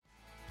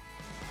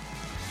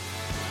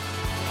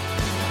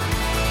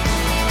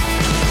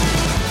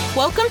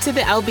Welcome to the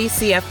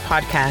LBCF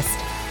podcast.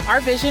 Our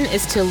vision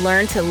is to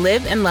learn to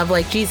live and love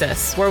like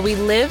Jesus, where we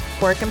live,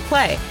 work, and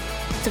play.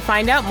 To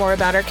find out more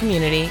about our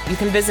community, you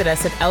can visit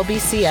us at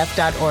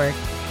lbcf.org.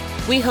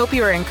 We hope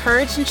you are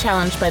encouraged and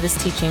challenged by this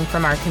teaching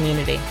from our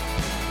community.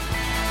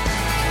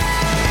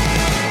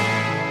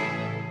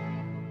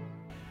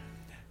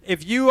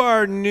 If you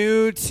are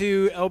new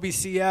to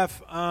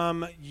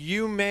LBCF,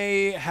 you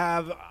may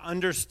have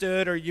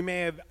understood or you may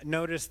have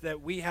noticed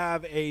that we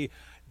have a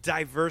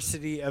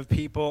diversity of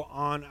people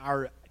on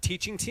our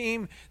teaching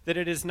team, that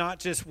it is not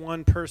just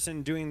one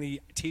person doing the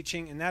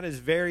teaching, and that is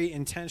very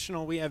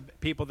intentional. We have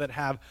people that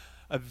have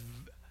a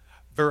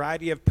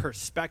variety of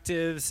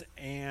perspectives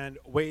and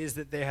ways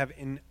that they have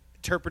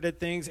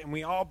interpreted things, and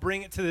we all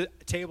bring it to the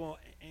table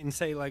and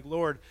say, like,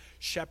 Lord,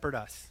 shepherd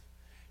us.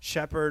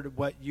 Shepherd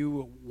what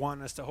you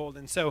want us to hold.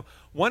 And so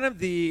one of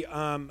the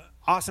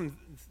awesome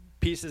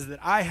pieces that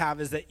I have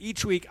is that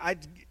each week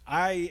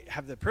I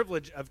have the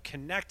privilege of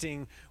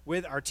connecting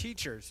with our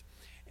teachers.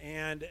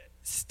 And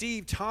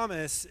Steve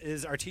Thomas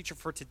is our teacher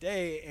for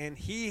today, and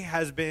he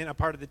has been a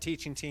part of the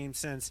teaching team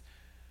since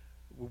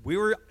we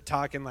were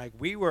talking like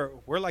we're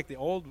like the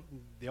old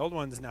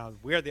ones now.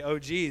 We are the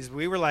OGs.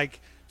 We were like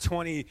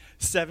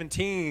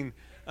 2017.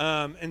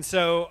 And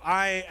so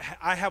I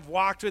have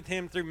walked with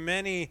him through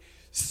many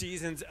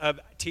seasons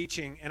of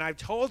teaching, and I've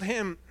told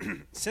him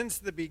since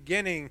the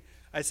beginning,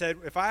 I said,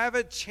 if I have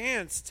a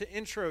chance to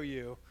intro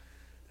you,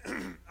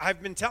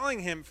 I've been telling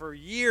him for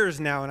years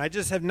now, and I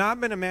just have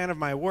not been a man of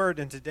my word,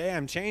 and today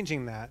I'm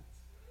changing that.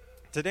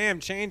 Today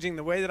I'm changing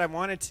the way that I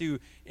wanted to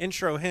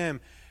intro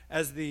him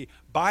as the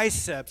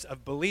biceps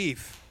of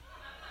belief,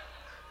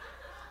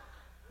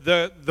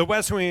 the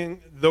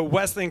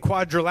Wesleyan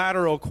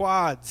quadrilateral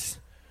quads,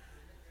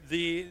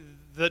 the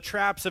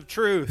traps of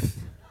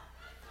truth,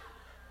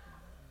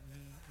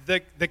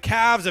 the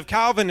calves of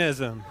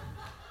Calvinism.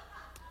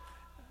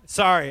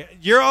 Sorry,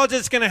 you're all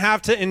just going to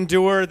have to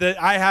endure that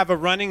I have a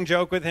running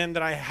joke with him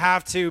that I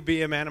have to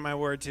be a man of my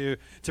word to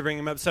bring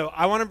him up. So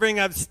I want to bring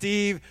up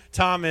Steve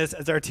Thomas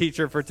as our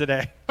teacher for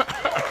today. It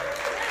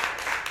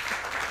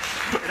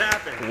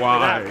happened.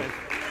 Why? It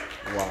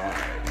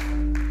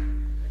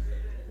happened.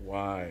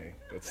 Why?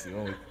 That's the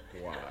only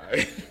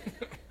why.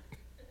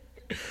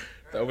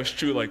 That was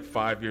true like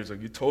 5 years ago.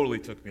 You totally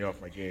took me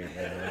off my game,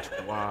 man.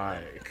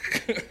 Why?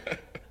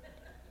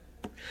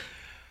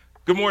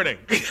 Good morning.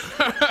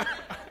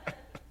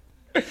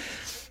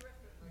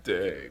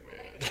 Dang,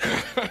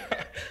 man.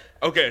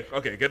 Okay,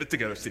 get it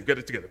together, Steve. Get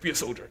it together. Be a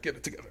soldier. Get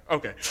it together.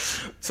 Okay.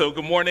 So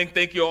good morning.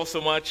 Thank you all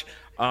so much.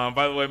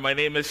 By the way, my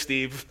name is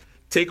Steve.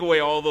 Take away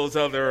all those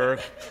other,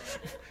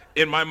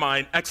 in my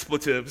mind,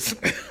 expletives.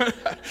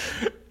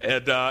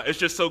 And it's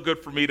just so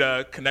good for me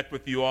to connect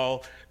with you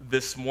all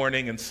this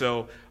morning. And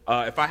so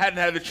if I hadn't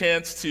had the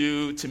chance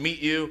to meet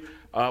you,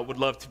 would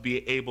love to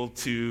be able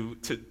to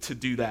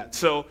do that.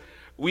 So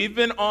we've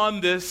been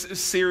on this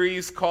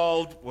series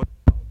called, what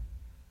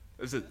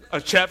is it, A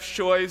Chef's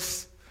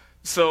Choice.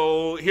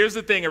 So here's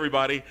the thing,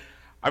 everybody.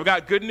 I've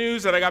got good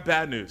news and I got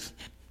bad news.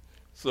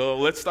 So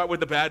let's start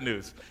with the bad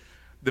news.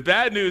 The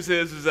bad news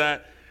is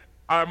that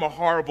I'm a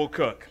horrible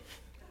cook,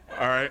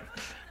 all right?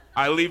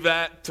 I leave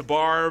that to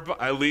Barb.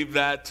 I leave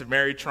that to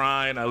Mary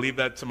Trine. I leave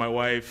that to my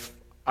wife.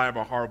 I am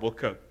a horrible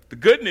cook. The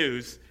good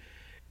news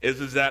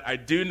is that I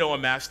do know a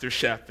master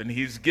chef, and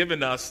he's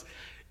given us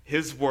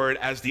his word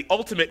as the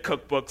ultimate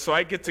cookbook, so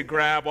I get to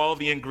grab all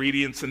the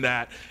ingredients in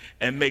that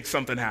and make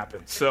something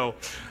happen. So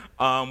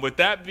with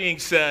that being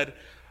said,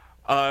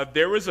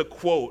 there was a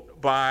quote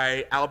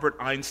by Albert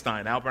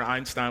Einstein. Albert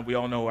Einstein, we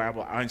all know who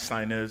Albert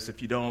Einstein is.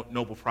 If you don't,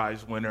 Nobel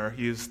Prize winner.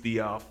 He is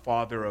the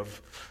father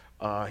of,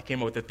 he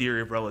came up with the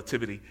theory of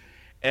relativity.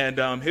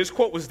 And his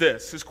quote was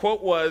this. His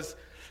quote was,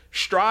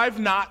 "Strive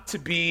not to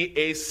be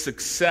a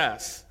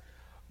success,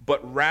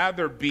 but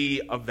rather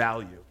be a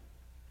value."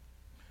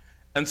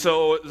 And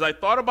so as I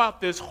thought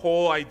about this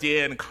whole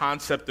idea and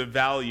concept of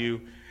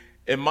value,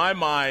 in my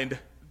mind,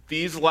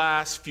 these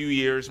last few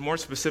years, more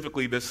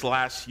specifically this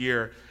last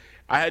year,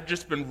 I had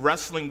just been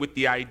wrestling with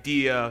the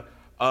idea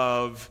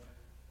of,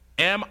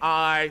 am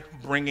I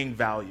bringing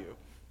value?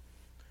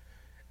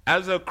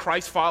 As a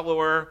Christ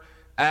follower,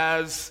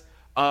 as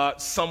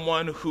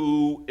someone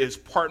who is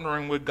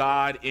partnering with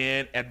God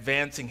in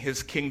advancing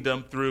his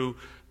kingdom through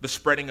the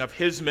spreading of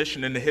his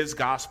mission and his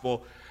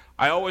gospel,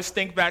 I always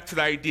think back to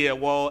the idea,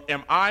 well,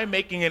 am I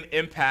making an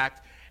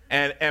impact,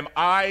 and am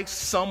I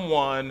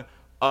someone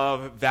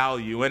of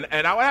value? And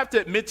I would have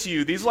to admit to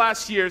you, this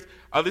last year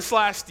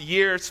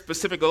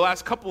specifically, the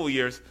last couple of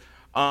years,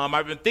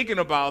 I've been thinking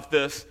about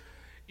this.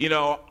 You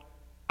know,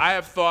 I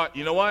have thought,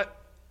 you know what?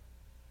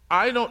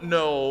 I don't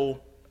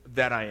know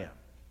that I am.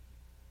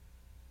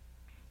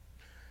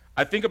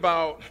 I think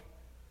about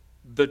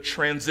the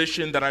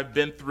transition that I've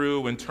been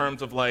through in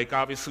terms of, like,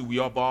 obviously we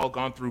have all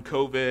gone through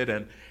COVID,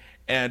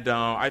 and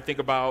I think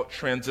about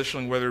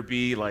transitioning, whether it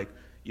be like,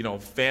 you know,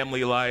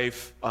 family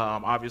life,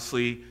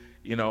 obviously,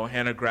 you know,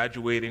 Hannah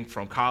graduating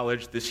from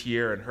college this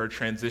year and her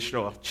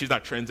transitional, she's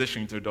not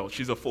transitioning to adult,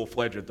 she's a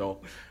full-fledged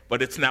adult,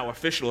 but it's now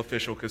official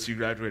because she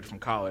graduated from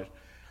college.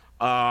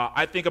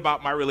 I think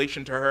about my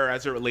relation to her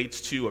as it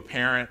relates to a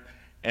parent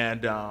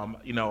and,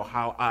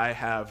 how I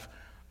have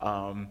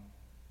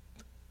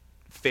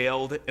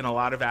failed in a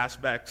lot of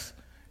aspects.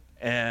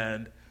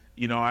 And,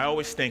 I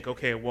always think,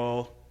 okay,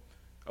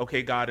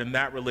 God, in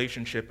that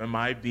relationship, am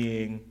I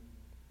being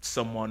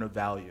someone of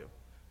value?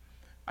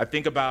 I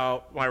think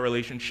about my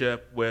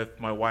relationship with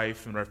my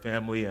wife and our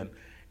family, and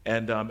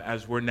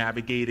as we're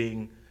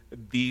navigating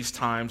these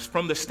times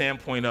from the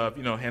standpoint of,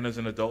 Hannah's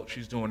an adult,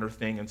 she's doing her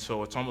thing, and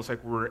so it's almost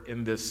like we're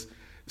in this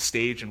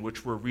stage in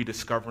which we're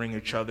rediscovering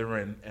each other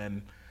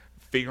and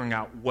figuring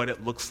out what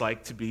it looks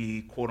like to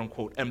be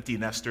quote-unquote empty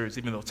nesters,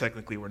 even though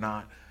technically we're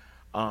not,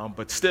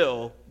 but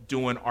still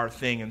doing our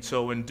thing. And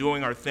so in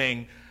doing our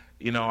thing,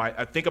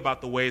 I think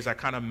about the ways I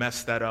kind of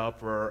mess that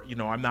up, or,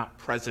 I'm not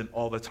present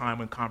all the time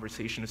when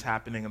conversation is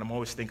happening, and I'm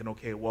always thinking,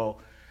 okay,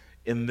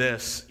 in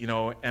this,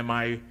 am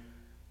I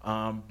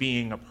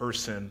being a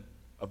person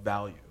of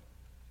value?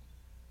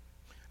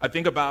 I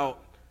think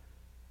about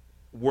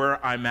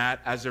where I'm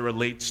at as it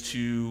relates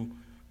to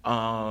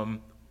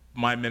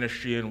my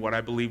ministry and what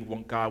I believe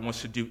what God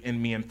wants to do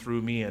in me and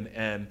through me,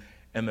 and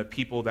the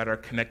people that are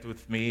connected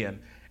with me,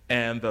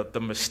 and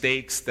the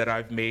mistakes that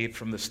I've made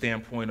from the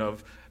standpoint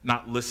of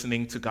not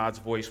listening to God's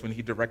voice when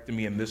he directed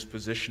me in this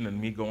position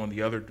and me going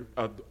the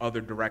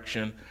other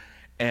direction.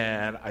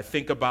 And I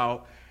think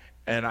about,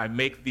 and I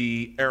make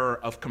the error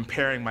of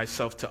comparing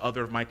myself to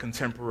other of my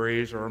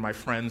contemporaries or my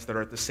friends that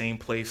are at the same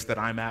place that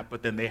I'm at,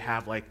 but then they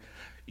have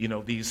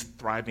these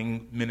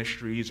thriving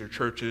ministries or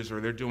churches, or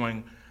they're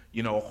doing,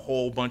 a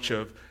whole bunch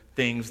of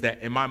things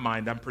that in my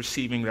mind I'm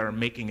perceiving that are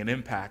making an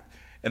impact.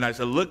 And as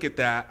I look at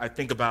that, I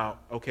think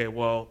about, okay,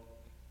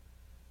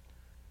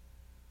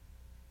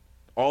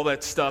 all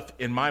that stuff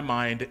in my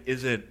mind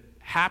isn't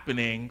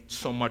happening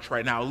so much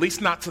right now, at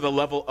least not to the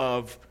level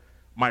of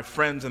my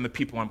friends and the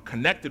people I'm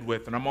connected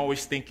with. And I'm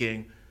always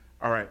thinking,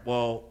 all right,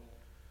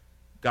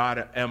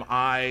 God, am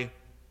I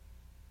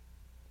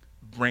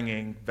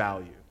bringing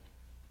value?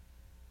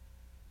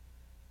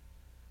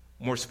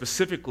 More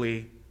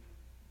specifically,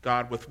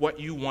 God, with what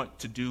you want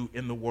to do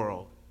in the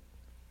world,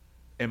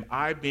 am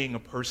I being a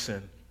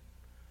person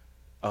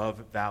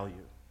of value?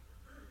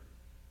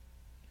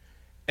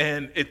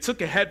 And it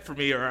took a head for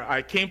me, or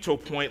I came to a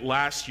point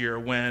last year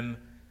when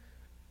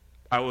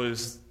I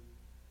was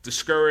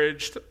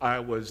discouraged, I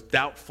was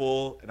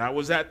doubtful, and I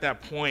was at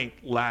that point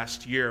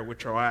last year,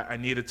 which I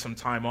needed some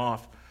time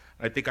off.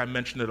 I think I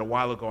mentioned it a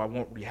while ago, I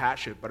won't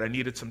rehash it, but I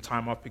needed some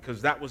time off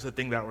because that was the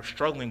thing that I was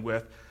struggling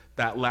with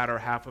that latter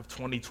half of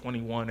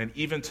 2021. And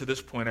even to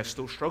this point, I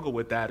still struggle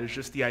with that, is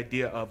just the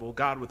idea of,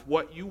 God, with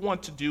what you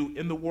want to do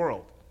in the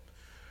world,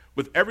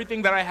 with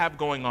everything that I have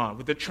going on,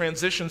 with the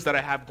transitions that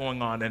I have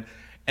going on,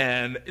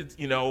 and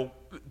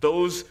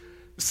those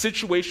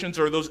situations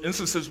or those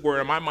instances where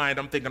in my mind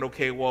I'm thinking,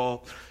 okay,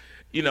 what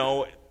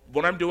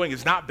I'm doing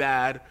is not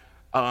bad.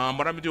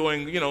 What I'm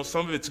doing,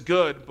 some of it's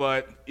good,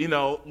 but,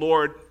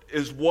 Lord,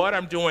 is what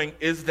I'm doing,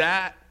 is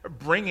that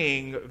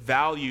bringing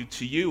value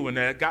to you? And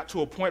it got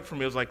to a point for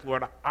me, I was like,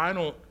 Lord, I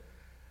don't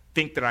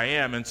think that I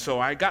am. And so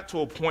I got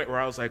to a point where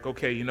I was like,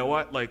 okay, you know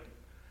what?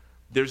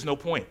 There's no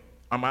point.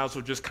 I might as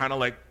well just kind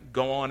of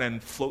go on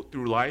and float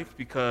through life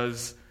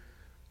because,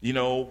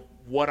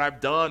 what I've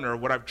done or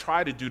what I've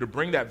tried to do to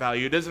bring that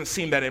value, it doesn't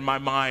seem that in my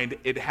mind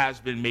it has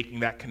been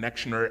making that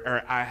connection,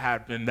 or I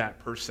have been that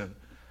person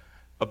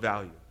of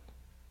value.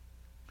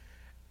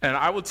 And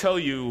I will tell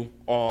you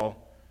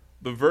all,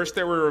 the verse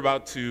that we're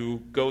about to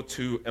go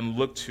to and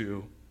look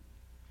to,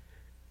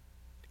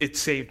 it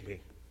saved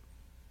me.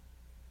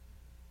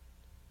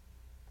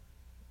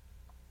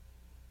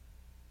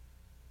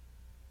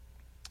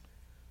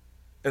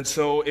 And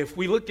so if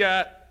we look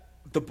at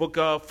the book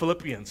of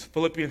Philippians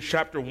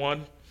chapter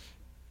 1,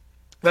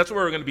 that's what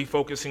we're going to be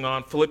focusing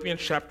on. Philippians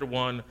chapter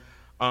 1.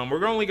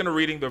 We're only going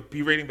to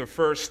be reading the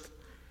first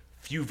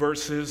few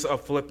verses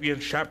of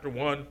Philippians chapter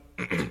 1.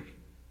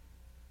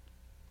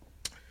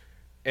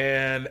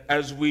 And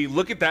as we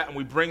look at that and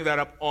we bring that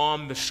up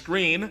on the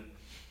screen,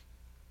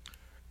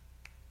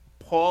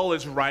 Paul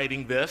is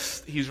writing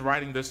this. He's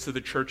writing this to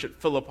the church at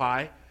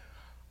Philippi.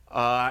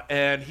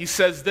 And he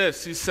says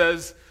this. He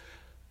says,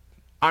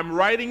 I'm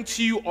writing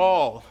to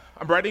all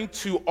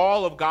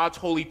of God's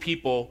holy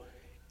people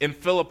in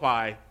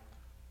Philippi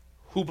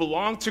who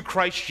belong to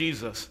Christ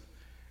Jesus,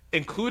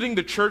 including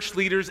the church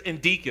leaders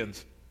and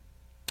deacons.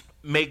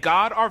 May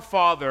God our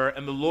Father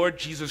and the Lord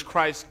Jesus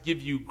Christ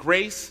give you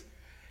grace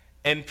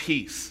and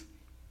peace.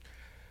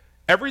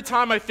 Every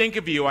time I think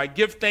of you, I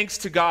give thanks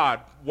to God.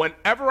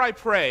 Whenever I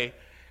pray,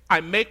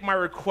 I make my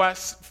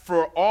requests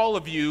for all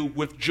of you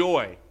with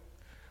joy.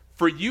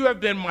 For you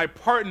have been my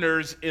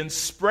partners in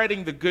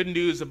spreading the good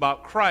news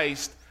about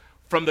Christ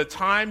from the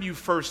time you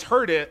first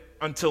heard it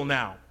until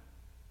now.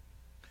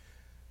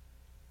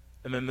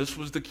 And then this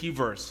was the key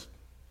verse.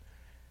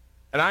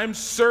 And I'm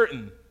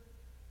certain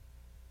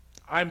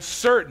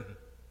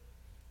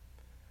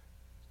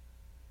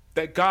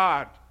that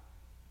God,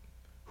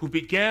 who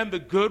began the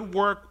good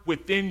work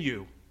within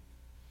you,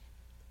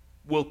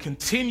 will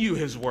continue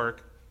his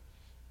work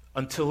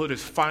until it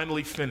is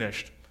finally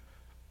finished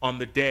on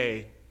the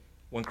day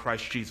when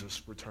Christ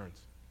Jesus returns.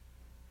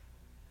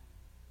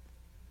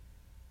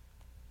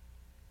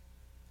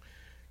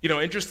 You know,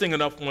 interesting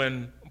enough,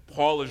 when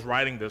Paul is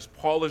writing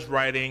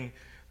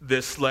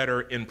this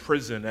letter in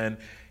prison, and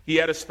he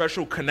had a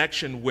special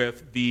connection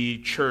with the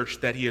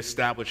church that he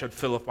established at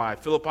Philippi.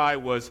 Philippi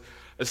was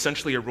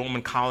essentially a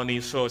Roman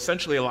colony, so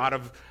essentially a lot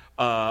of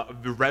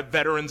the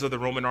veterans of the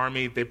Roman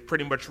army, they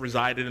pretty much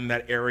resided in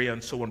that area.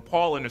 And so when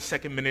Paul, in his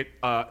second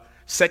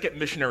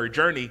missionary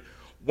journey,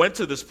 went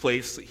to this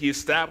place, he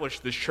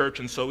established this church,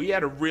 and so he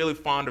had a really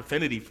fond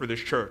affinity for this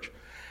church.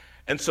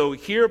 And so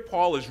here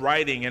Paul is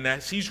writing, and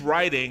as he's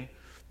writing,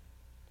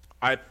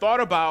 I thought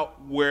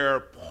about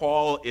where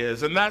Paul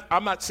is, and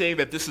I'm not saying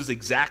that this is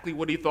exactly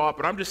what he thought,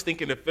 but I'm just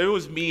thinking if it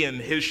was me in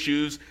his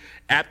shoes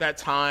at that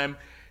time,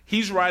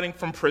 he's writing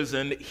from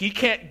prison, he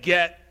can't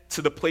get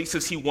to the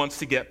places he wants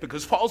to get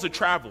because Paul's a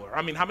traveler.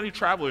 I mean, how many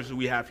travelers do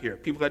we have here?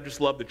 People that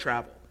just love to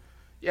travel.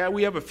 Yeah,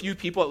 we have a few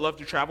people that love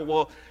to travel.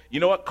 Well,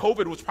 you know what?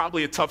 COVID was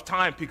probably a tough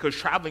time because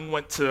traveling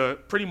went to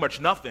pretty much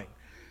nothing.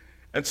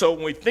 And so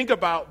when we think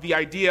about the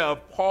idea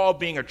of Paul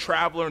being a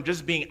traveler and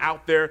just being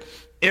out there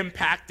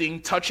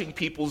impacting, touching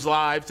people's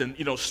lives and,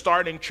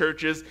 starting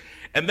churches,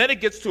 and then it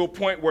gets to a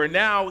point where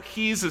now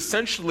he's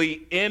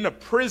essentially in a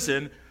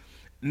prison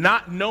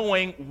not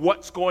knowing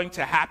what's going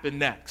to happen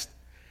next.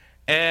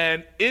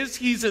 And as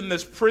he's in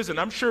this prison,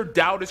 I'm sure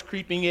doubt is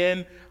creeping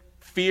in,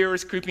 fear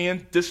is creeping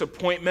in,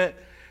 disappointment.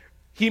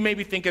 He may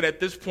be thinking at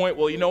this point,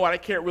 well, you know what, I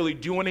can't really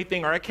do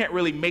anything, or I can't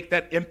really make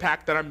that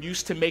impact that I'm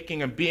used to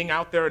making and being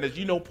out there. And as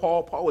you know,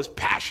 Paul is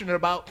passionate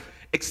about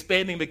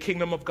expanding the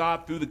kingdom of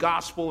God through the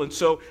gospel. And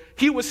so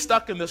he was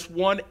stuck in this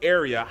one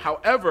area.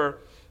 However,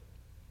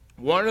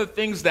 one of the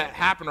things that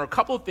happened, or a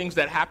couple of things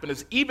that happened,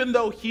 is even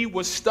though he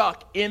was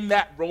stuck in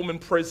that Roman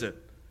prison,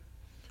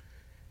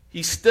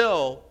 he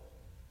still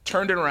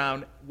turned it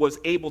around, was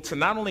able to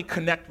not only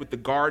connect with the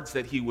guards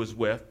that he was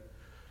with,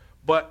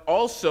 but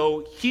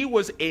also he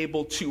was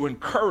able to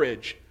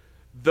encourage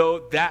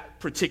that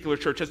particular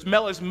church, as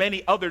well as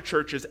many other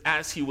churches,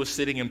 as he was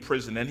sitting in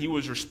prison. And he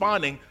was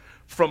responding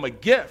from a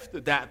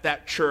gift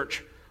that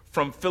church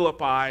from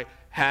Philippi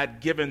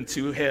had given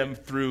to him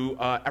through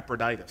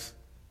Epaphroditus.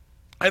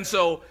 And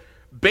so,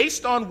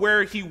 based on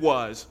where he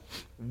was,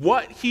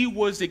 what he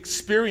was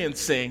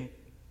experiencing,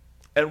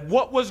 and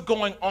what was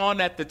going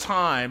on at the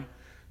time,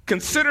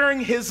 considering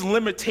his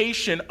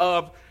limitation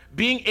of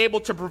being able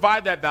to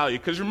provide that value,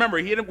 because remember,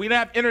 we didn't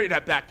have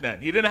internet back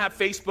then. He didn't have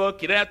Facebook,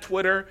 he didn't have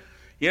Twitter,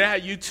 he didn't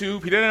have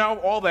YouTube, he didn't have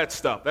all that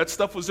stuff. That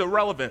stuff was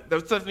irrelevant.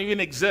 That doesn't even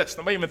exist.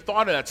 Nobody even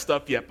thought of that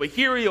stuff yet. But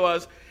here he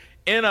was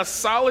in a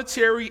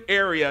solitary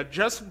area,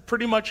 just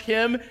pretty much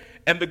him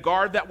and the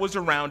guard that was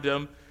around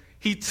him.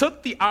 He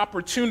took the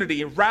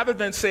opportunity, rather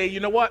than say, you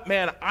know what,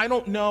 man, I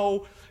don't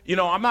know,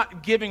 I'm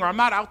not giving, or I'm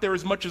not out there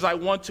as much as I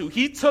want to.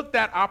 He took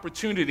that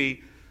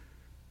opportunity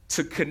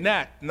to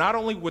connect not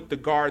only with the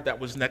guard that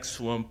was next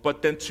to him,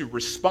 but then to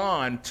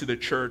respond to the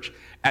church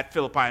at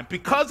Philippi. And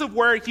because of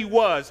where he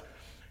was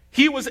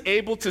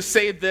able to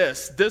say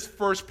this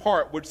first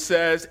part, which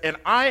says, and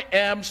I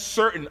am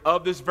certain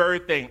of this very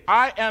thing.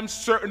 I am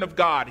certain of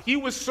God. He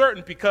was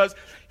certain because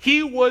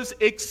he was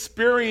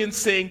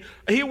experiencing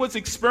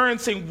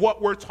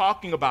what we're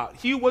talking about.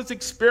 He was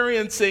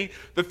experiencing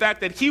the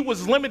fact that he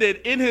was limited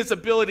in his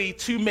ability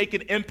to make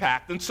an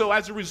impact. And so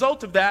as a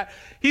result of that,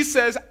 he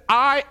says,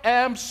 I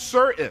am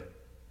certain.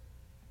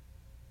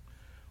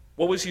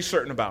 What was he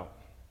certain about?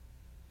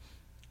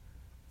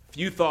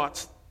 Few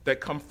thoughts that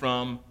come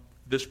from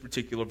this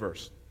particular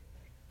verse.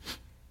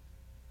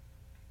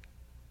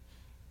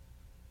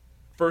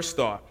 First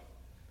thought,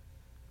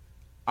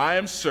 I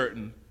am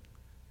certain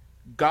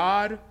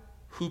God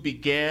who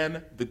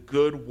began the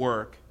good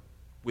work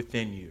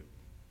within you.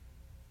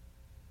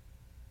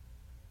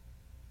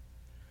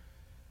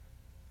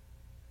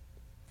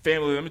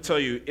 Family, let me tell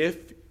you,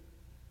 if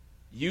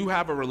you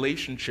have a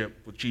relationship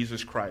with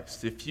Jesus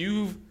Christ, if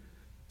you've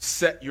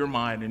set your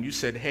mind and you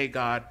said, hey,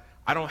 God,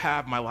 I don't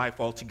have my life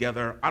all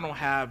together, I don't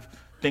have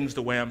things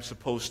the way I'm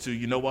supposed to,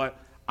 you know what?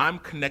 I'm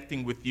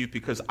connecting with you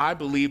because I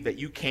believe that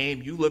you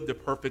came, you lived a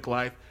perfect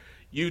life,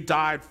 you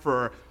died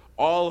for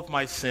all of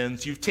my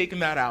sins, you've taken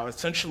that out.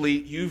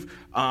 Essentially,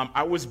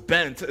 I was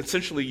bent.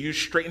 Essentially, you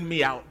straightened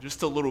me out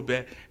just a little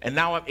bit, and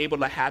now I'm able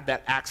to have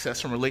that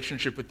access and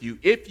relationship with you.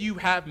 If you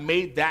have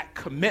made that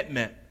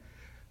commitment,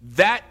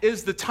 that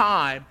is the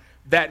time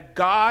that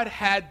God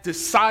had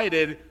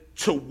decided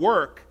to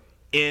work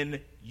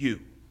in you.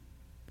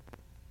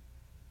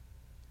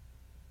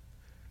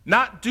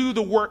 Not do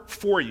the work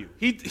for you.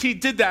 He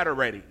did that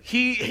already.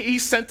 He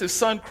sent his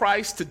son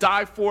Christ to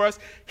die for us.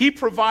 He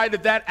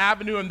provided that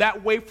avenue and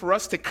that way for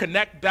us to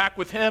connect back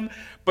with him.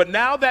 But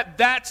now that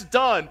that's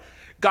done,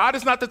 God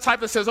is not the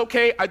type that says,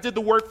 okay, I did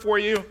the work for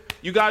you.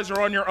 You guys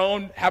are on your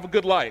own. Have a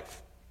good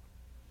life.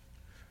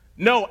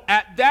 No,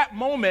 at that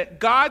moment,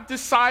 God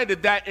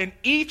decided that in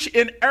each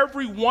and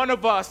every one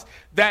of us,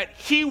 that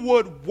he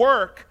would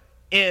work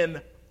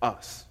in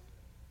us.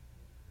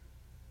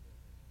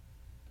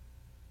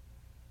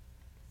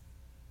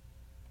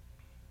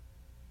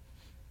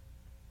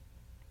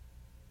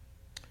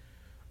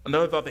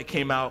 Another thought that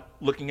came out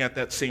looking at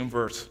that same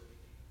verse.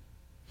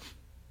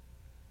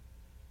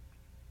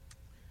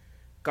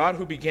 God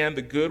who began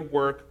the good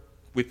work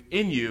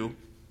within you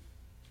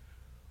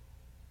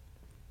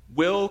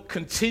will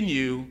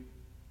continue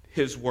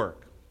his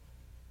work.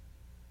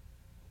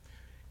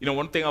 You know,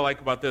 one thing I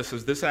like about this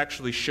is this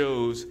actually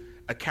shows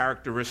a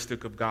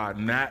characteristic of God,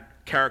 and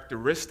that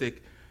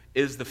characteristic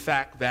is the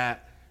fact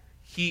that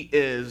he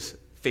is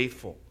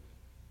faithful.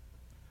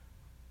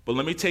 But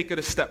let me take it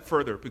a step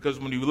further, because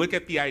when you look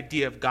at the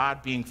idea of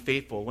God being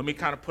faithful, let me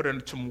kind of put it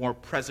into more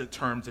present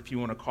terms, if you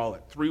want to call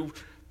it.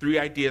 Three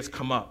ideas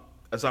come up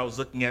as I was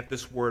looking at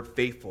this word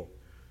faithful.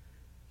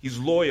 He's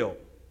loyal.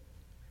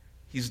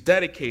 He's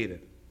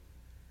dedicated.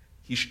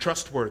 He's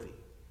trustworthy.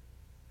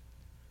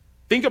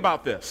 Think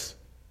about this.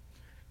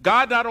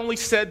 God not only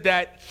said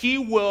that he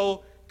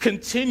will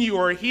continue,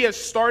 or he has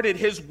started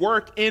his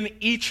work in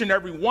each and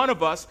every one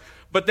of us,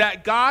 but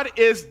that God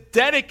is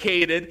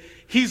dedicated,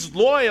 he's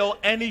loyal,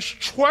 and he's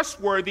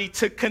trustworthy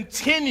to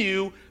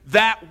continue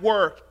that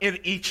work in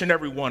each and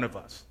every one of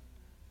us.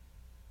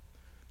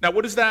 Now,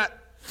 what does that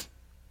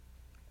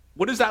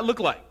look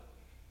like?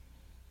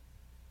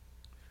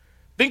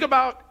 Think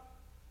about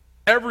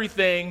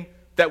everything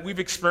that we've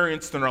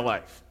experienced in our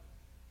life.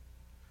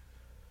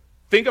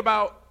 Think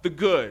about the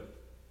good,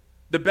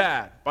 the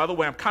bad. By the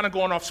way, I'm kind of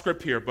going off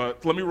script here,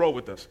 but let me roll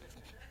with this.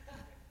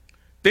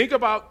 Think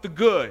about the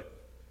good,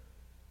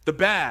 the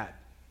bad.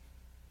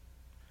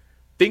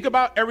 Think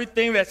about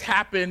everything that's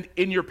happened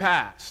in your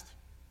past.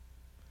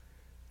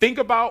 Think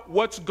about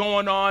what's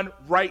going on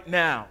right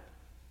now.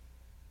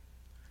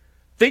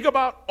 Think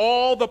about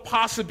all the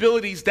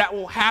possibilities that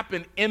will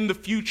happen in the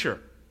future.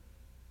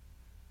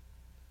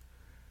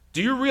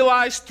 Do you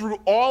realize through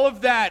all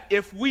of that,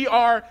 if we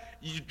are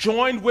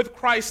joined with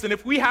Christ and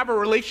if we have a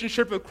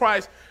relationship with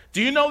Christ,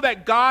 do you know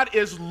that God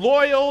is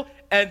loyal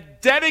and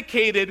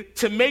dedicated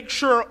to make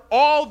sure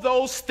all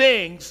those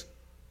things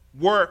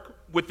work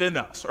within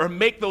us, or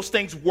make those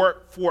things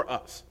work for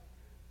us?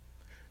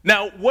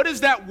 Now, what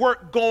is that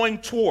work going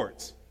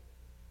towards?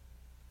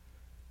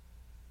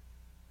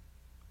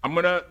 I'm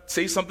going to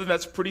say something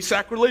that's pretty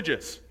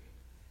sacrilegious.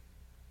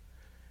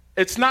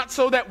 It's not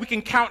so that we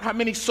can count how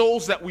many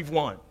souls that we've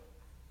won.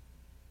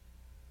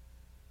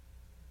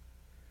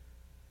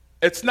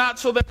 It's not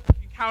so that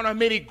we can count how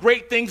many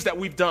great things that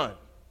we've done.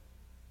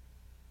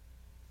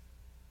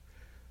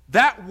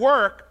 That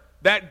work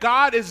that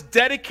God is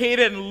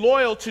dedicated and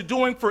loyal to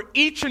doing for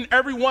each and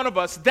every one of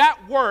us, that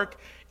work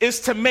is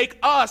to make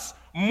us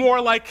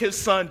more like his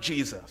son,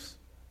 Jesus.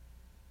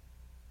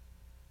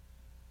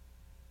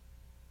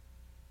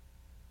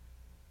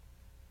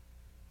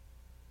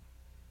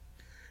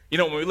 You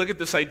know, when we look at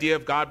this idea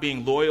of God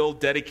being loyal,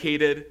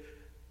 dedicated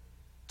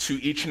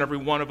to each and every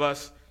one of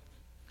us,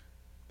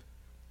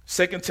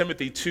 2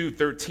 Timothy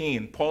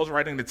 2:13, Paul's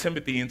writing to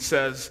Timothy and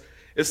says,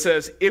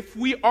 if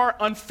we are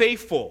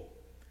unfaithful,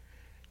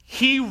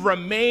 he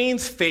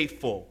remains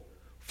faithful,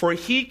 for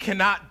he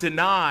cannot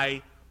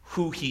deny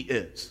who he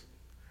is.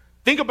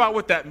 Think about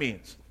what that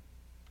means.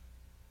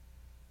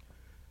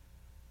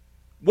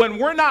 When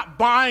we're not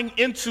buying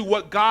into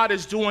what God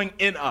is doing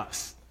in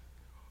us,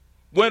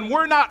 when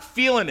we're not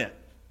feeling it,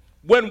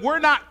 when we're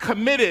not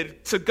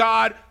committed to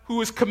God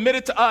who is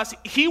committed to us,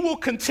 he will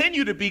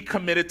continue to be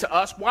committed to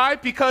us. Why?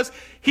 Because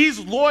he's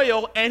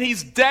loyal and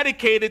he's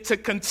dedicated to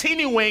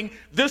continuing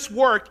this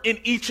work in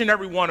each and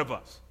every one of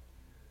us.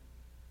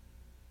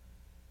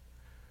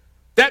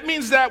 That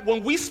means that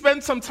when we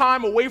spend some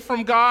time away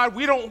from God,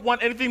 we don't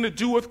want anything to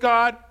do with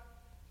God.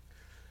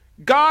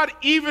 God,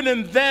 even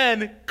and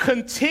then,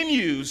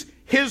 continues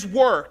his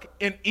work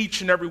in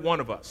each and every one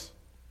of us.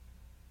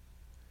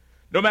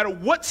 No matter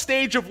what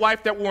stage of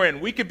life that we're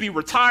in, we could be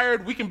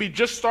retired, we can be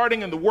just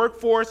starting in the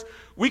workforce,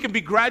 we can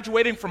be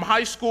graduating from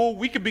high school,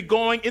 we could be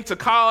going into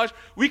college,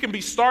 we can be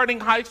starting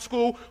high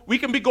school, we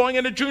can be going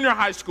into junior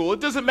high school.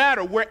 It doesn't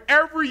matter.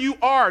 Wherever you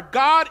are,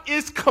 God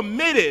is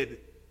committed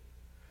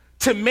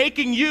to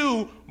making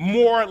you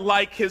more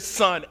like his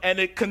son. And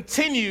it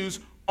continues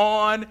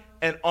on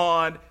and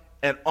on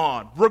and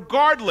on,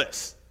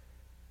 regardless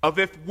of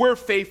if we're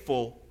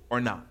faithful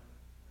or not.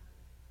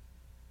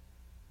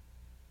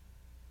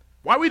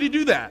 Why would he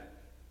do that?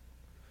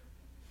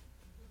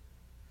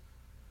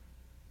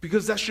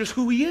 Because that's just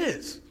who he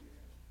is.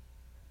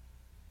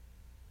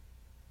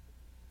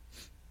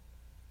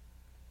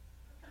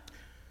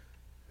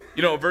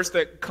 You know, a verse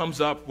that comes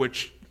up,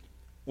 which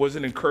was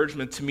an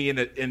encouragement to me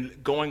in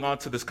going on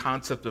to this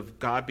concept of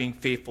God being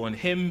faithful and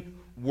him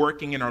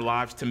working in our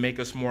lives to make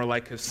us more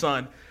like his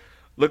son.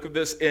 Look at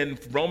this in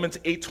Romans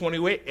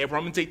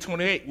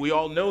 8:28. We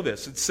all know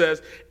this. It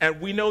says, and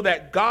we know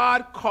that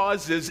God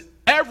causes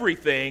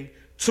everything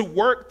to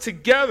work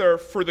together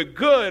for the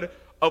good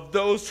of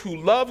those who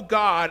love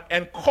God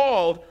and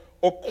called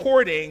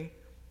according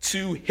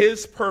to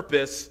his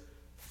purpose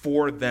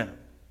for them.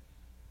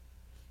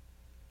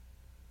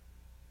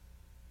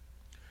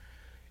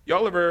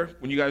 Y'all ever,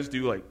 when you guys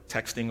do like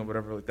texting or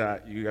whatever like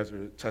that, you guys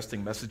are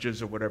texting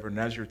messages or whatever, and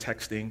as you're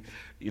texting,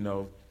 you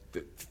know,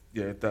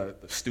 the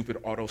stupid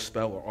auto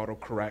spell or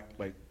autocorrect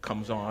like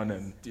comes on,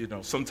 and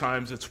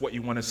sometimes it's what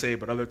you want to say,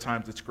 but other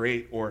times it's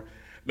great. Or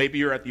maybe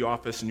you're at the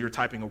office and you're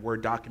typing a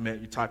Word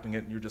document, you're typing it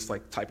and you're just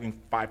like typing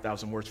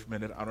 5,000 words per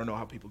minute. I don't know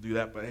how people do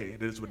that, but hey,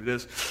 it is what it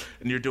is.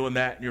 And you're doing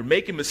that and you're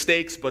making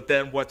mistakes, but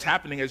then what's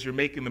happening as you're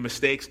making the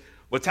mistakes,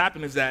 what's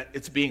happening is that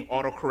it's being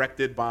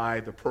auto-corrected by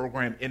the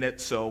program in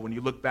it. So when you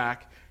look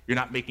back, you're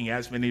not making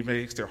as many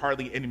mistakes. There are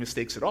hardly any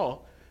mistakes at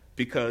all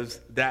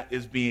because that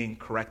is being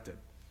corrected.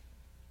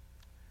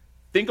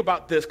 Think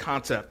about this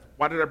concept.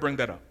 Why did I bring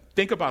that up?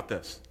 Think about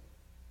this.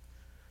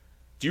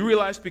 Do you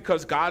realize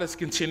because God is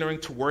continuing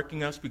to work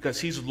in us, because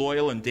he's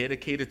loyal and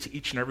dedicated to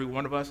each and every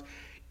one of us,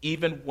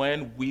 even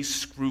when we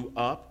screw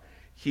up,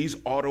 he's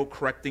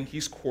auto-correcting,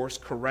 he's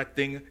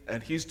course-correcting,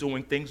 and he's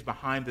doing things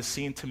behind the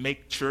scene to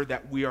make sure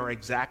that we are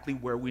exactly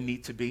where we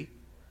need to be?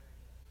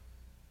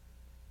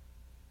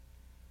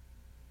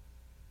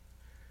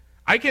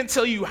 I can't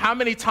tell you how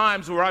many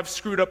times where I've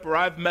screwed up or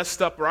I've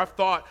messed up or I've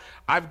thought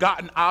I've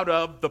gotten out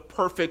of the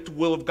perfect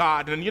will of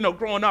God. And,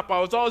 growing up, I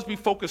was always be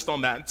focused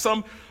on that. And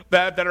some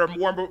that are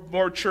more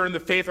mature in the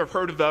faith have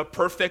heard of the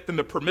perfect and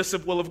the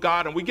permissive will of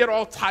God. And we get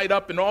all tied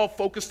up and all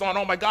focused on,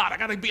 oh, my God, I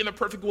got to be in the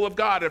perfect will of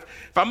God.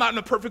 If I'm not in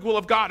the perfect will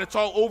of God, it's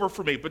all over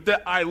for me. But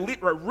I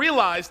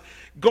realized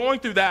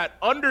going through that,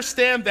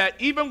 understand that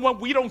even when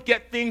we don't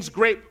get things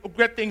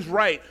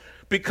right,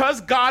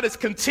 because God is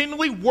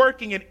continually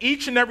working in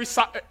each and every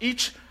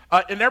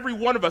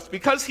one of us,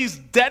 because he's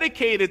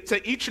dedicated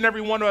to each and every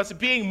one of us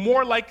being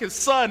more like his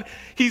son,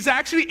 he's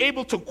actually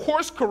able to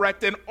course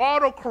correct and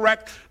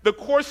auto-correct the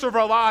course of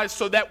our lives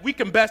so that we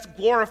can best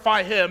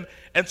glorify him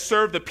and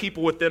serve the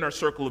people within our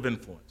circle of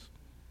influence.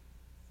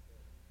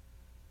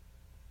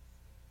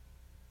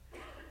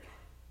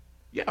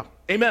 Yeah,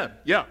 amen.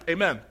 Yeah,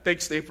 amen.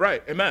 Thanks, Steve.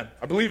 Right, amen.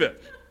 I believe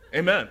it.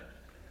 Amen.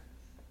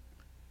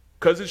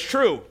 Because it's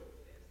true.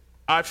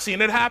 I've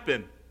seen it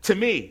happen to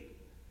me.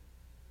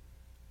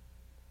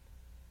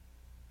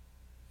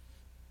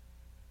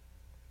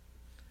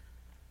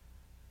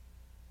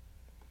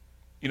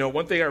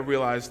 One thing I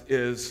realized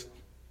is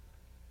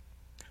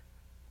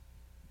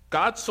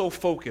God's so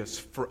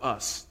focused for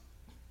us,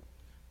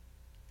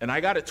 and I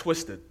got it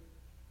twisted.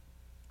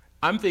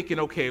 I'm thinking,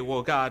 okay,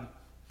 well, God,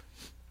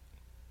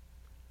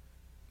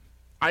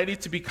 I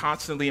need to be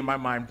constantly in my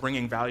mind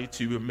bringing value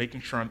to you and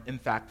making sure I'm in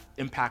fact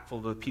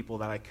impactful to the people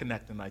that I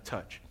connect and I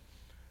touch.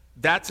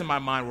 That's in my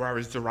mind where I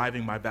was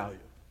deriving my value.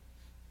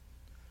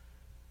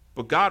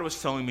 But God was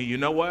telling me, you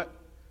know what?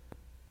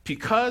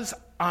 Because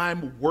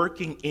I'm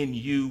working in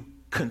you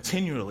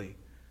continually,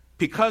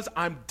 because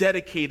I'm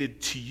dedicated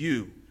to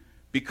you,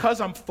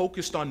 because I'm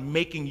focused on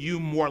making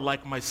you more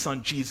like my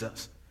son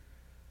Jesus,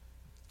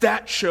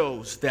 that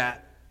shows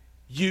that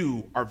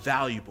you are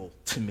valuable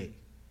to me.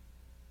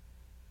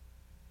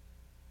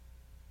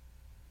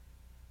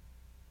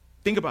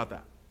 Think about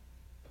that.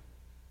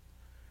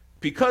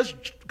 Because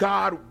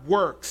God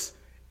works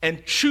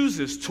and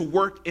chooses to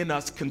work in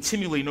us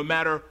continually, no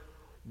matter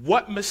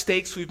what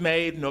mistakes we've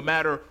made, no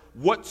matter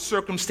what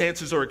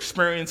circumstances or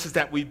experiences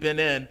that we've been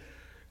in,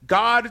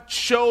 God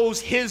shows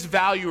his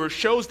value or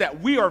shows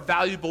that we are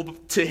valuable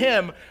to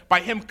him by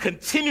him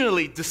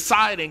continually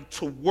deciding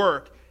to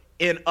work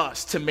in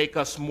us to make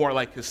us more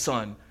like his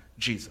son,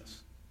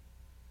 Jesus.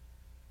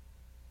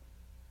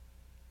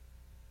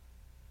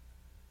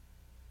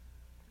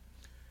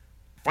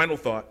 Final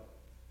thought,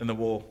 and then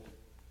we'll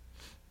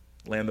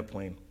land the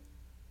plane.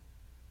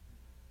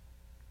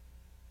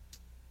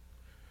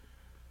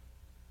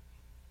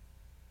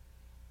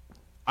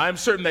 I am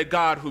certain that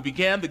God, who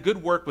began the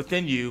good work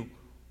within you,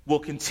 will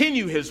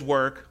continue his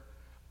work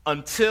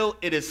until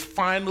it is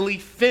finally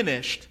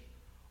finished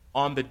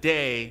on the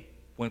day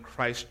when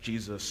Christ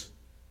Jesus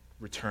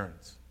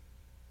returns.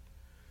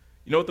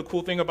 You know what the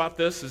cool thing about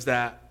this is?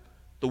 That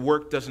the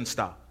work doesn't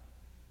stop.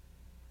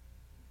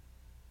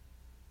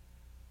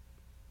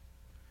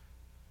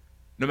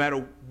 No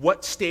matter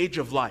what stage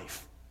of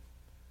life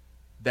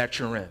that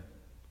you're in,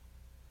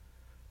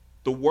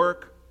 the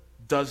work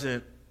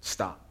doesn't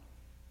stop.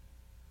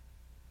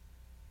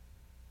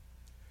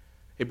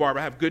 Hey, Barb,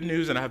 I have good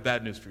news and I have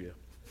bad news for you.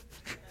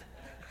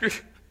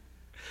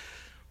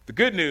 The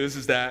good news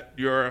is that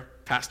you're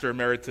pastor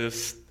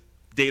emeritus,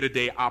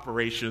 day-to-day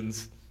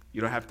operations.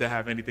 You don't have to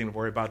have anything to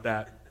worry about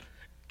that.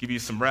 Give you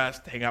some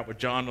rest, hang out with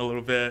John a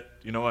little bit.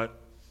 You know what?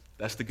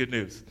 That's the good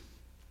news.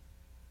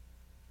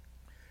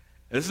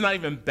 And this is not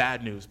even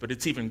bad news, but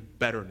it's even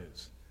better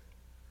news.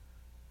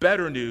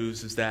 Better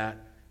news is that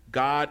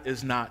God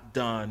is not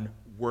done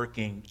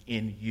working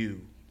in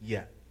you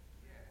yet.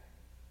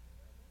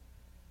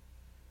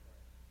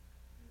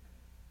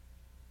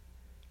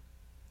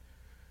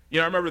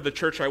 I remember the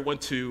church I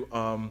went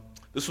to,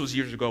 this was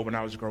years ago when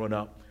I was growing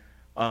up.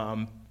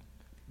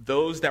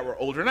 those that were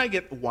older, and I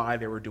get why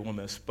they were doing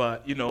this,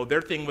 but,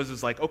 their thing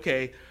was like,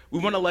 okay, we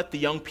want to let the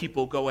young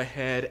people go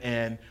ahead,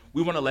 and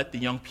we want to let the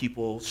young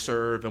people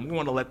serve, and we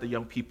want to let the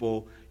young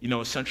people,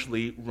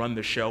 essentially run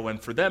the show. And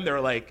for them,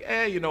 they're like,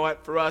 hey, you know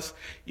what, for us,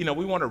 we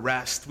want to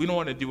rest. We don't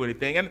want to do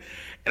anything. And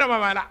in my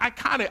mind,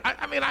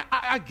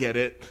 I get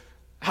it.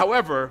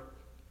 However,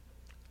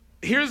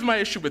 here's my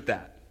issue with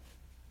that.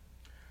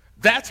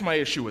 That's my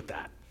issue with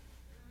that.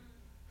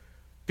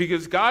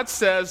 Because God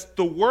says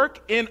the work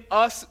in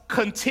us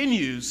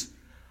continues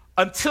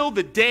until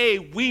the day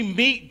we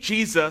meet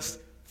Jesus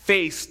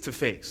face to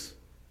face.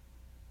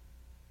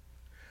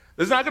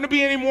 There's not going to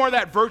be any more of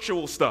that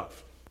virtual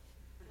stuff.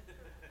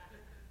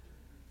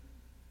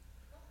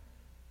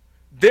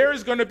 There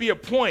is going to be a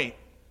point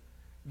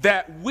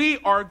that we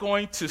are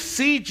going to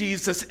see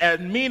Jesus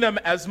and meet him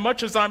as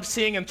much as I'm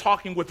seeing and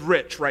talking with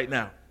Rich right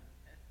now.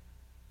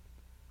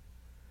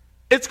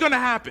 It's going to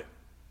happen.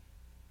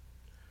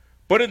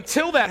 But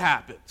until that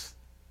happens,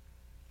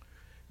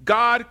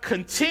 God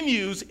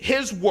continues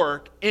his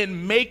work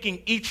in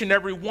making each and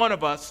every one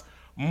of us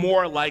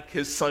more like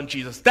his son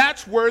Jesus.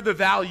 That's where the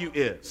value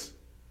is.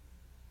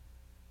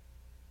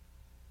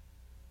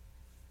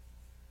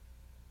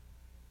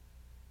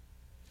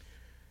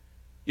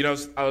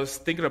 I was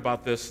thinking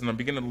about this, and I'm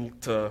beginning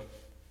to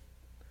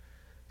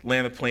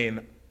land the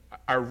plane.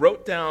 I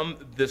wrote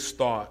down this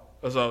thought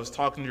as I was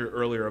talking to you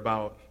earlier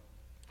about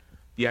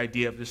the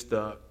idea of just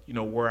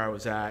where I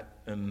was at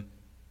and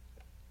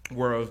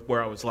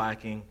where I was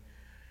lacking.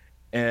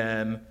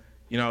 And,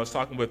 I was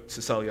talking with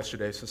Cecile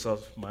yesterday.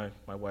 Cecile's my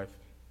wife,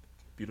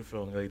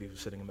 beautiful young lady who's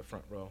sitting in the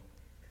front row,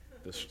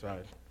 this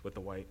side with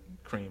the white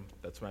cream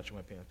that's matching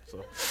my pants.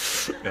 So,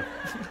 yeah.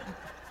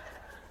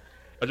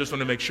 I just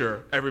want to make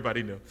sure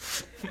everybody knew.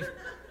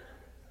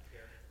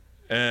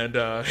 And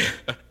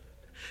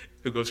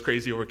who goes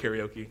crazy over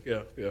karaoke.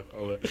 Yeah,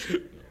 all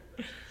that.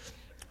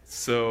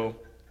 So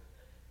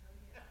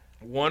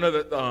one of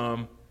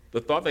the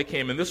thought that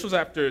came, and this was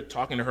after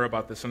talking to her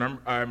about this, and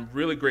I'm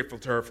really grateful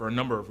to her for a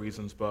number of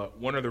reasons, but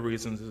one of the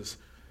reasons is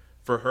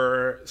for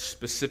her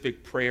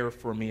specific prayer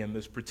for me in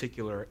this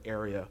particular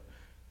area.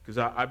 Because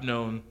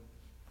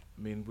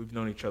we've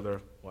known each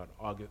other,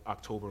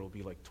 October will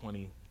be like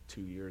 22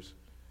 years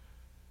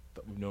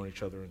that we've known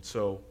each other. And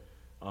so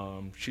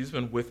she's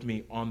been with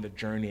me on the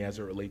journey as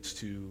it relates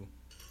to,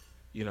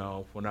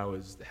 when I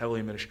was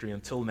heavily in ministry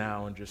until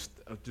now and just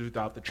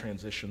throughout the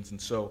transitions. And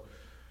so,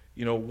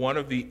 one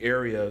of the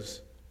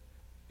areas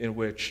in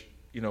which,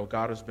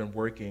 God has been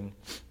working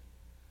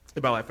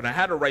in my life, and I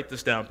had to write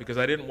this down because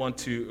I didn't want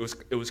to,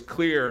 it was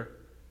clear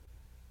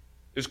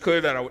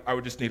that I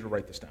would just need to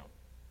write this down.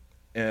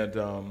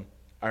 And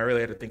I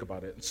really had to think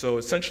about it. And so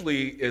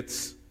essentially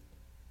it's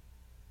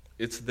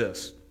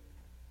this.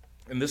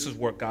 And this is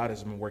where God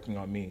has been working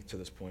on me to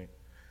this point.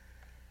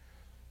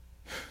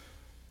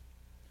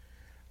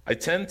 I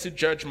tend to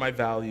judge my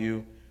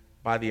value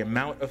by the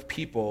amount of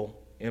people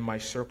in my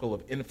circle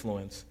of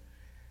influence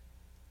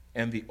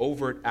and the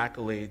overt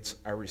accolades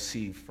I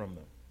receive from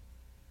them.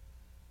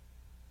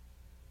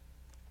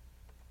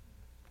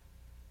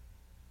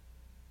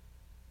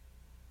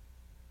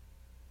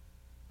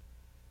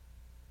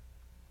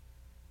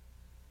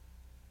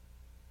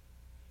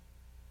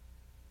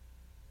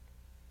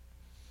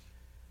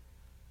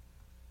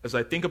 As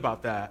I think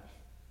about that,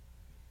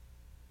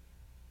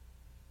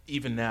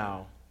 even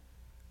now,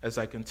 as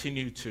I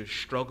continue to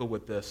struggle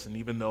with this, and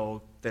even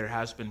though there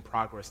has been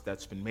progress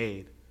that's been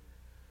made,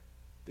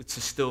 it's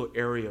a still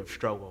area of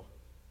struggle.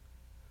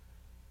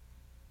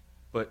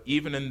 But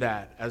even in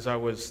that, as I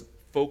was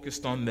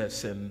focused on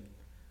this and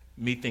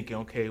me thinking,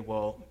 okay,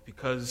 well,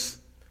 because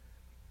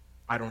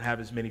I don't have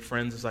as many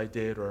friends as I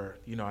did, or,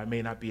 I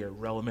may not be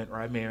relevant,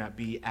 or I may not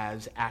be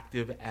as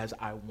active as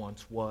I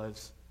once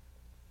was,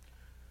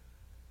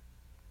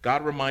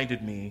 God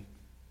reminded me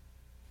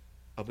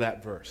of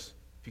that verse,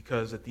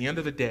 because at the end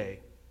of the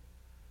day,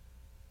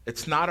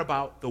 it's not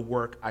about the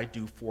work I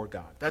do for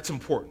God. That's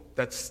important.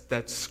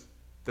 That's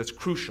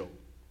crucial.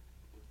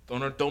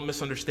 Don't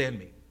misunderstand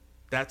me.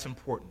 That's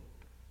important.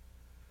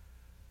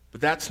 But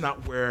that's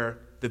not where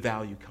the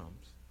value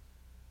comes.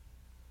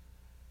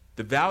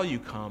 The value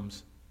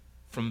comes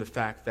from the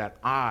fact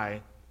that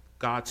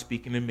God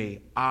speaking to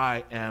me,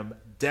 I am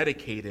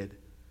dedicated,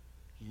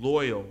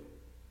 loyal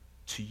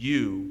to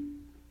you,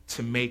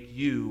 to make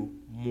you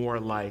more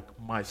like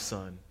my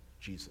son,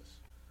 Jesus.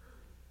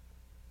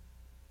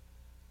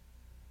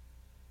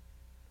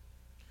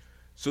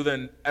 So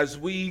then, as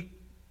we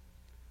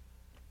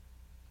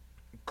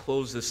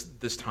close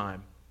this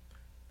time,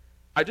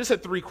 I just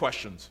had 3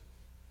 questions.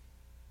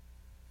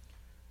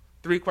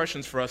 3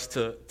 questions for us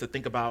to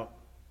think about.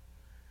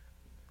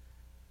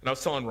 And I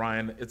was telling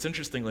Ryan, it's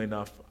interestingly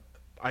enough,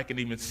 I can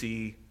even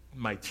see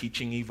my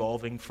teaching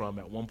evolving from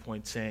at one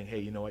point saying, hey,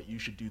 you know what, you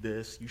should do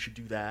this, you should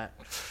do that.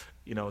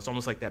 It's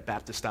almost like that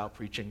Baptist-style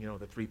preaching,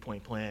 the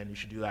 3-point plan, you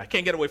should do that. I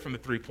can't get away from the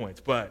 3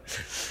 points, but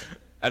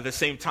at the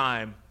same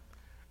time,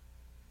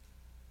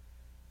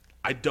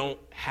 I don't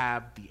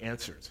have the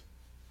answers.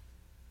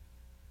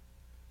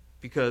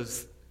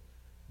 Because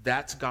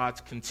that's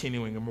God's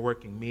continuing and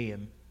working me,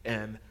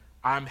 and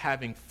I'm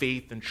having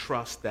faith and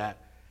trust that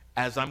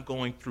as I'm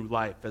going through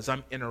life, as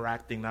I'm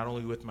interacting not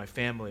only with my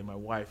family, my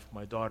wife,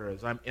 my daughter,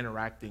 as I'm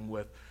interacting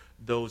with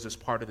those as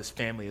part of this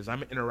family, as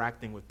I'm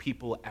interacting with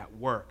people at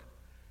work,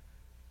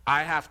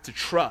 I have to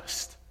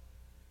trust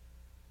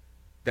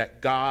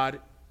that God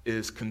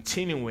is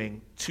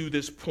continuing to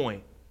this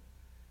point,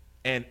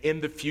 and in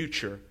the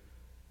future,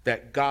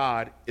 that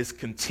God is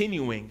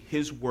continuing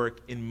his work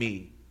in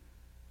me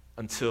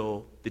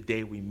until the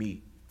day we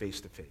meet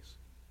face to face.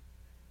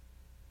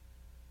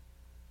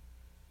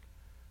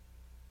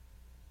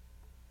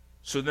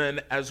 So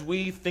then, as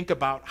we think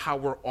about how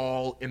we're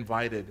all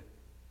invited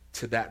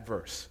to that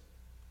verse,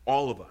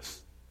 all of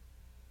us,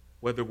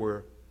 whether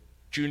we're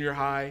junior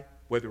high,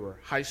 whether we're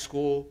high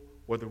school,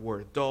 whether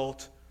we're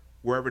adult,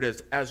 wherever it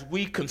is, as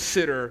we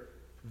consider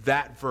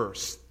that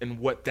verse and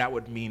what that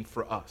would mean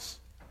for us,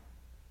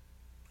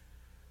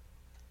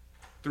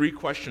 3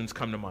 questions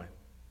come to mind.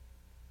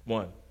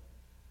 1,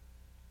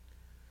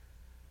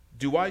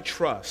 do I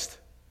trust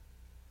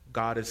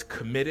God is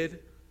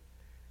committed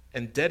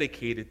and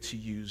dedicated to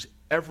use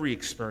every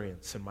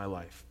experience in my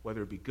life,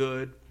 whether it be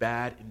good,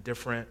 bad,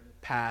 indifferent,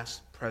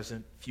 past,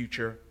 present,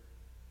 future?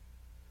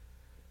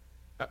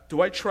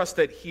 Do I trust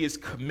that he is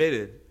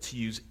committed to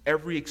use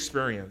every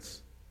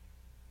experience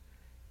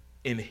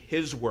in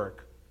his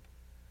work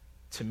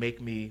to make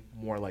me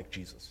more like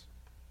Jesus?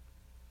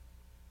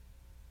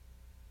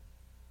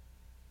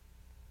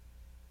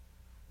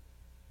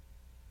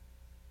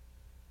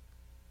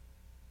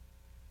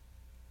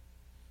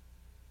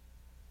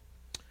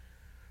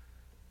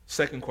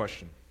 Second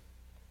question.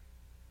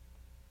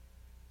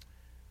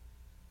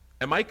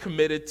 Am I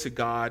committed to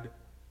God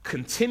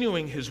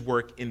continuing his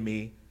work in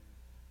me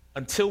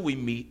until we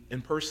meet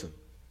in person?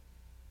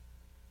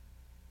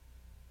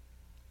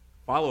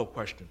 Follow-up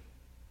question.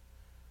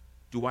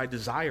 Do I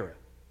desire it?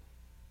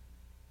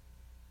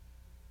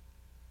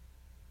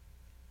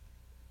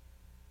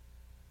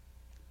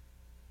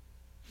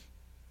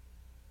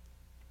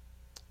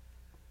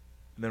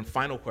 And then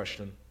final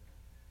question,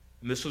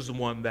 and this was the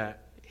one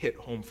that hit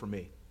home for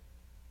me.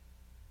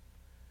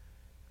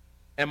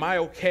 Am I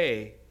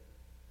okay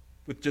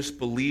with just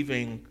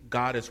believing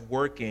God is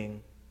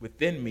working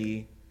within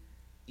me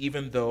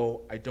even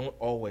though I don't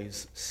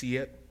always see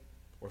it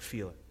or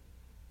feel it?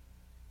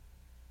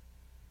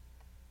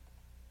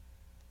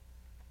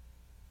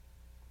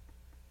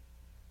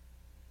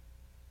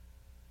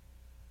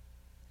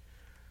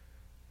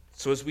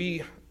 So as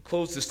we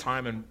close this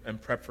time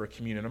and prep for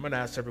communion, I'm going to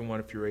ask everyone,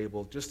 if you're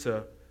able, just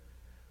to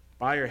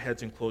bow your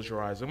heads and close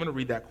your eyes. I'm going to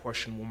read that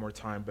question one more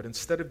time, but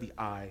instead of the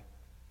I,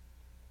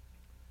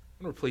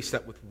 I'm going to replace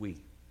that with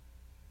we.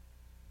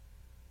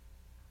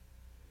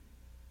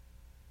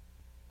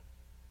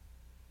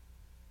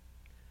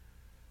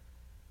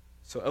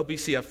 So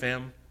LBCF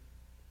fam,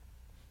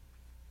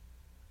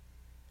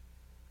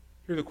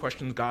 here are the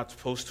questions God's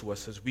posed to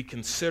us as we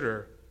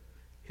consider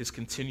his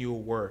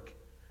continual work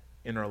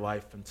in our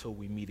life until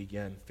we meet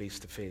again face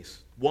to face.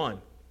 1,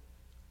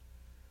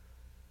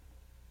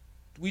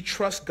 do we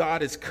trust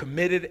God is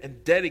committed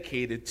and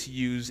dedicated to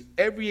use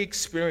every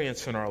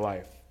experience in our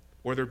life,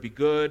 whether it be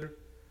good,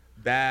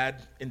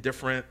 bad,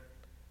 indifferent,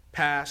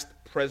 past,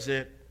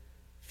 present,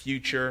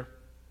 future,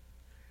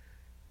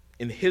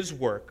 in his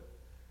work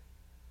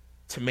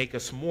to make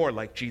us more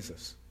like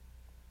Jesus?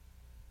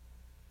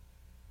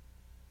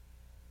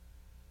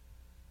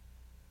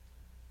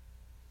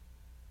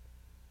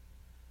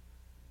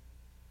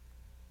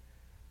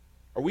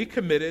 Are we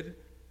committed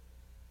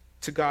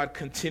to God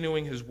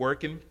continuing his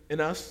work in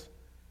us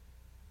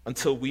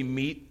until we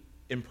meet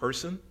in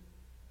person?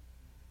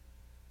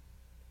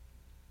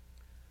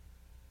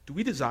 Do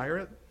we desire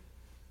it?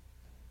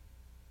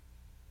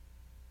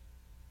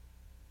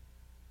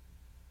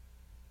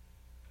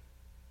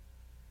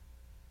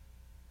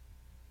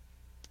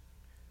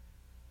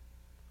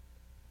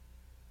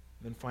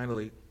 And then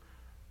finally,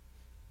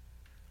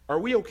 are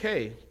we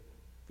okay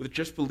with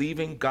just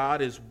believing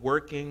God is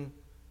working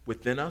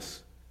within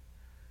us,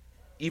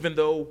 even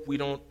though we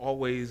don't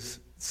always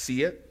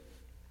see it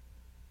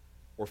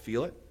or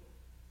feel it?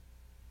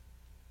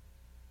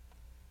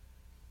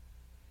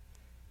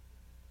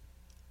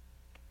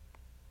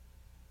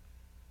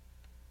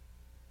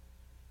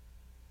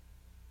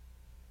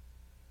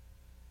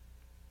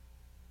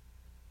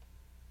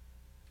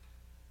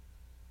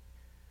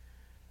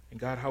 And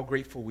God, how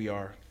grateful we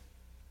are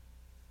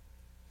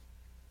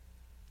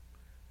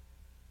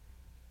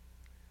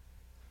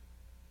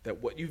that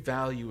what you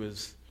value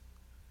is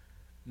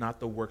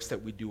not the works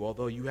that we do,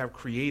 although you have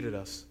created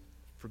us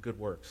for good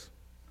works.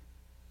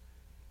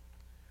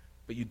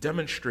 But you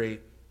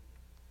demonstrate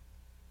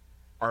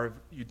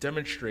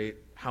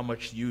how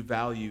much you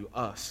value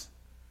us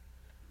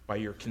by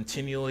your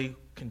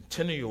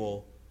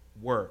continual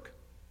work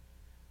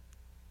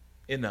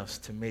in us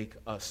to make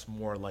us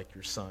more like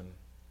your Son,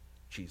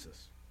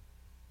 Jesus.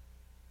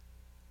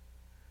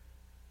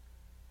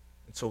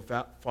 And so,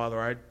 Father,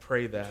 I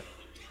pray that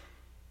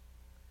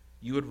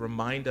you would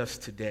remind us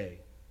today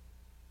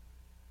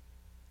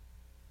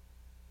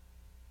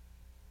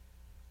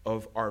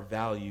of our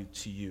value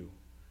to you,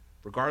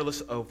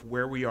 regardless of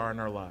where we are in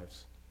our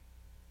lives,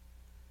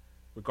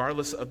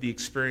 regardless of the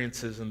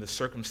experiences and the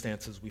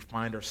circumstances we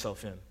find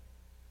ourselves in.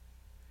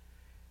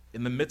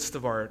 In the midst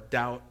of our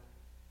doubt,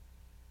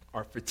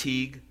 our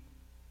fatigue,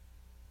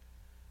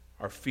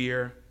 our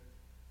fear,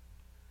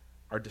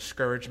 our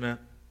discouragement,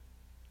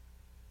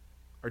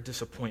 our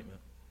disappointment.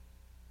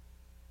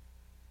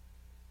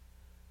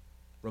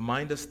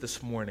 Remind us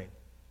this morning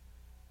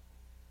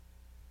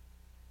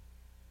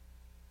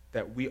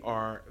that we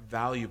are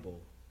valuable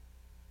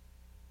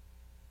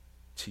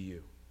to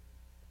you.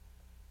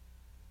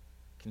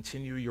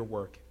 Continue your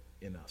work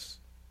in us.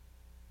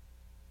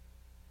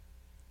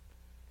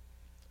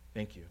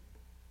 Thank you.